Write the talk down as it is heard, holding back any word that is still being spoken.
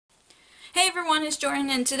Hey everyone, it's Jordan,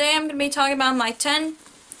 and today I'm going to be talking about my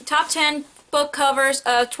top 10 book covers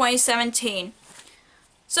of 2017.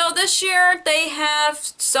 So this year they have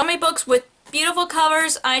so many books with beautiful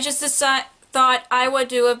covers. I just thought I would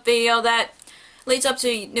do a video that leads up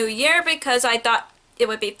to New Year because I thought it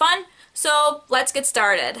would be fun. So let's get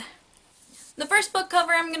started. The first book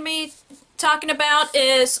cover I'm going to be talking about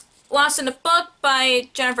is Lost in a Book by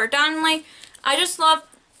Jennifer Donnelly. I just love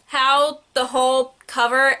how the whole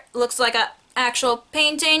cover looks like an actual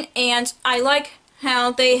painting, and I like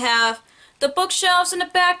how they have the bookshelves in the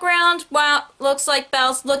background while it looks like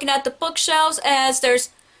Belle's looking at the bookshelves as there's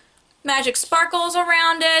magic sparkles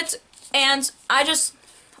around it, and I just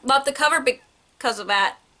love the cover because of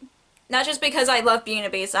that. Not just because I love Beauty and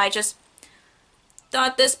the Beast, I just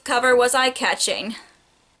thought this cover was eye-catching.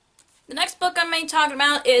 The next book I'm going to be talking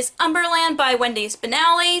about is Umberland by Wendy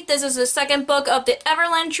Spinelli. This is the second book of the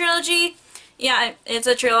Everland trilogy. Yeah, it's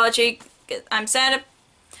a trilogy. I'm sad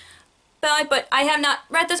about it, but I have not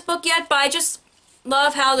read this book yet, but I just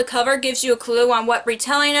love how the cover gives you a clue on what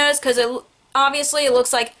retelling is, because obviously it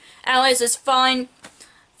looks like Alice is falling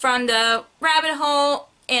from the rabbit hole,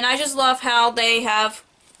 and I just love how they have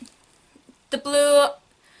the blue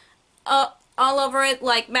all over it,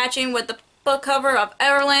 like matching with the book cover of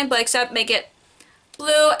Everland, but except make it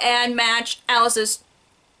blue and match Alice's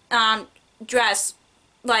dress,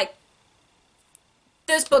 like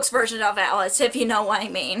this book's version of Alice, if you know what I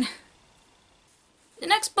mean. The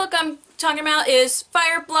next book I'm talking about is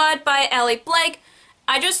Fire Blood by Ellie Blake.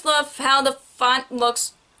 I just love how the font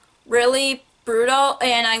looks really brutal,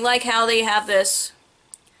 and I like how they have this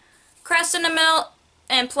crest in the middle,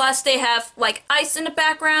 and plus they have like ice in the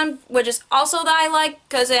background, which is also that I like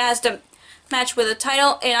because it has to match with the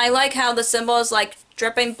title, and I like how the symbol is like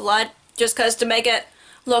dripping blood, just because to make it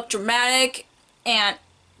look dramatic and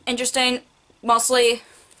interesting, mostly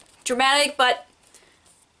dramatic, but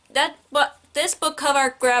this book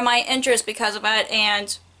cover grabbed my interest because of it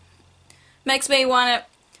and makes me want to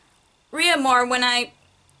read it more when I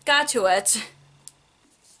got to it.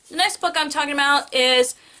 The next book I'm talking about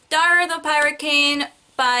is Daughter of the Pirate King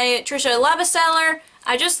by Tricia Levasseur.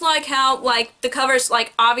 I just like how the cover's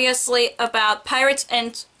obviously about pirates,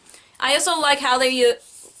 and I also like how they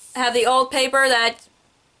have the old paper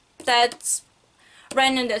that's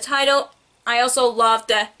written in the title. I also love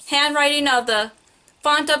the handwriting of the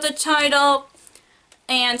font of the title,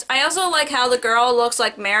 and I also like how the girl looks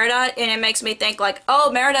like Merida, and it makes me think like,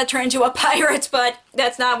 oh, Merida turned into a pirate, but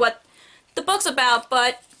that's not what the book's about.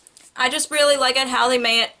 But I just really like it how they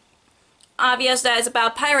made it obvious that it's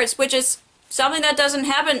about pirates, which is something that doesn't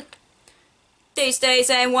happen these days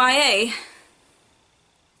in YA.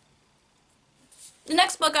 The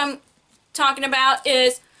next book I'm talking about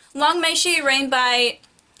is Long May She Reign by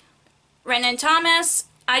Renan Thomas.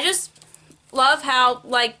 I just love how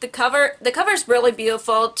the cover's really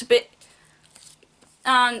beautiful to be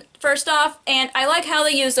first off, and I like how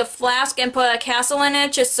they use a flask and put a castle in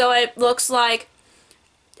it just so it looks like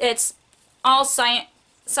it's all sciencey.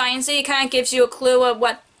 It kind of gives you a clue of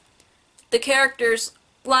what the characters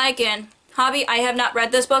like in hobby. I have not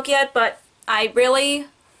read this book yet, but I really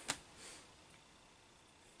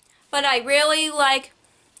like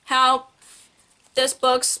how this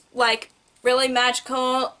book's really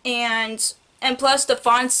magical, and plus the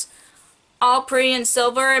font's all pretty in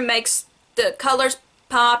silver. It makes the colors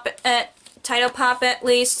pop, title pop at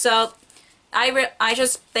least. So I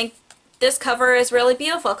just think this cover is really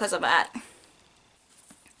beautiful because of that.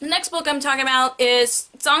 The next book I'm talking about is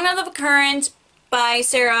Song of the Current by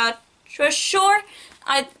Sarah Treshore.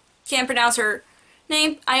 I can't pronounce her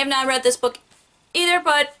name. I have not read this book either,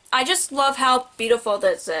 but I just love how beautiful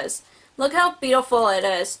this is. Look how beautiful it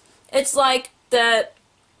is. It's like the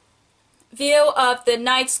view of the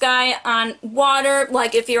night sky on water,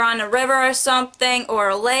 like if you're on a river or something, or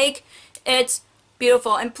a lake. It's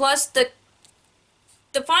beautiful, and plus the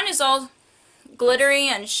font is all glittery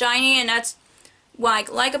and shiny, and that's what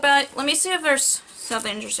I like about it. Let me see if there's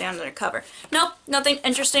something interesting under the cover. Nope, nothing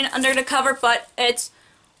interesting under the cover, but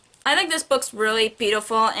I think this book's really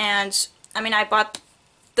beautiful, and I mean, I bought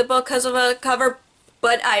the book because of the cover,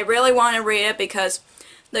 but I really want to read it because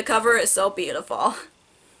the cover is so beautiful.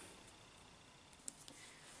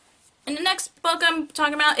 And the next book I'm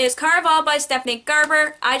talking about is Caraval by Stephanie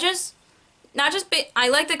Garber. I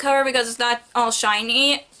like the cover because it's not all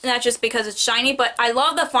shiny, not just because it's shiny, but I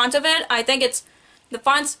love the font of it. I think the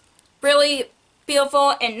font's really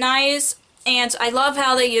beautiful and nice, and I love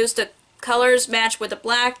how they use the colors match with the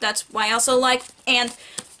black. That's why I also like. And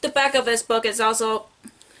the back of this book is also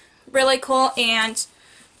really cool, and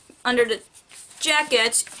under the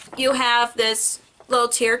jacket you have this little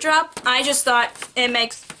teardrop. I just thought it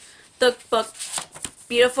makes the book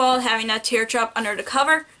beautiful, having that teardrop under the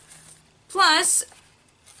cover. Plus,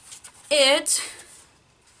 it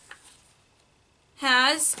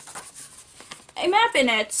has a map in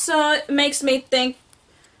it, so it makes me think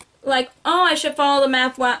like, oh, I should follow the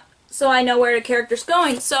map so I know where the character's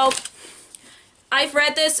going. So I've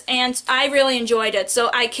read this and I really enjoyed it, so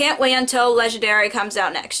I can't wait until Legendary comes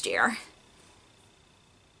out next year.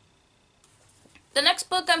 The next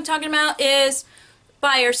book I'm talking about is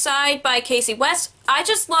By Your Side by Kasie West. I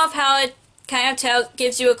just love how it kind of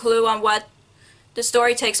gives you a clue on what the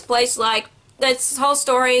story takes place. Like, this whole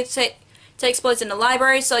story takes place in the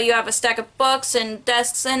library, so you have a stack of books and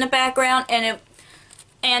desks in the background,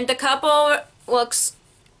 and the couple looks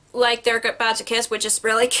like they're about to kiss, which is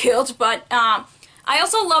really cute. But I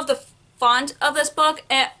also love the font of this book.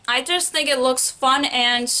 I just think it looks fun,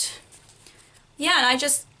 and yeah, and I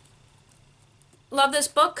just love this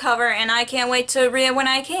book cover, and I can't wait to read it when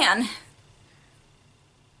I can.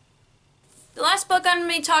 The last book I'm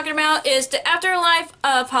going to be talking about is The Afterlife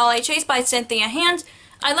of Holly Chase by Cynthia Hand.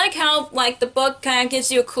 I like how the book kind of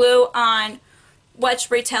gives you a clue on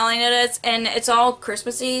which retelling it is, and it's all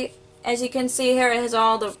Christmassy. As you can see here, it has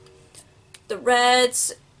all the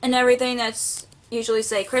reds and everything that's usually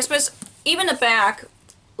say Christmas. Even the back,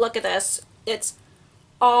 look at this. It's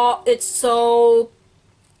so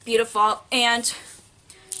beautiful, and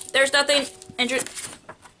there's nothing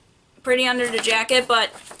pretty under the jacket, but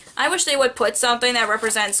I wish they would put something that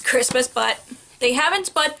represents Christmas, but they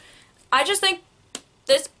haven't. But I just think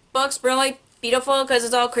this book's really beautiful because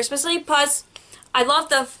it's all Christmassy. Plus, I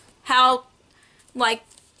love how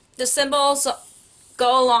the symbols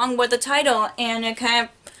go along with the title, and it kind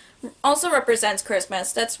of also represents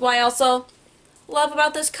Christmas. That's why I also love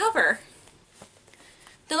about this cover.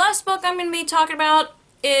 The last book I'm going to be talking about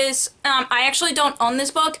is, I actually don't own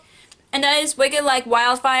this book, and that is Wicked Like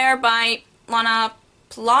Wildfire by Lana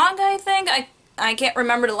Plog, I think. I can't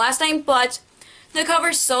remember the last name, but the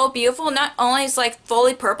cover's so beautiful. Not only is it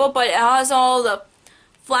fully purple, but it has all the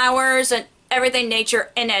flowers and everything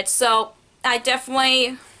nature in it. So I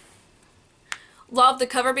definitely love the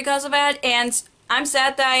cover because of that, and I'm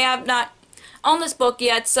sad that I have not owned this book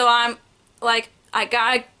yet, so I'm like, I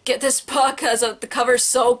gotta get this book because the cover's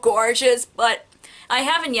so gorgeous, but I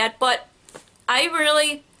haven't yet. But I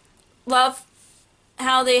really love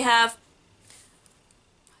how they have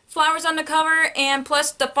flowers on the cover, and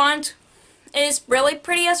plus the font is really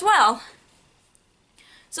pretty as well.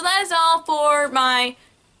 So that is all for my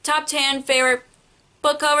top 10 favorite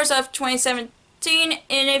book covers of 2017,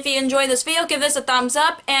 and if you enjoyed this video, give this a thumbs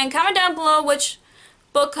up, and comment down below which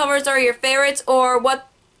book covers are your favorites, or what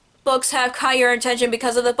books have caught your attention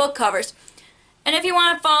because of the book covers. And if you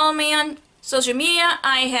want to follow me on social media,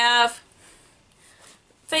 I have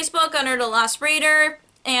Facebook under The Lost Reader,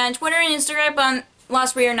 and Twitter and Instagram on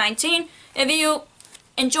LostReader19. If you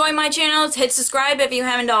enjoy my channel, hit subscribe if you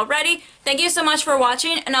haven't already. Thank you so much for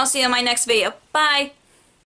watching, and I'll see you in my next video. Bye!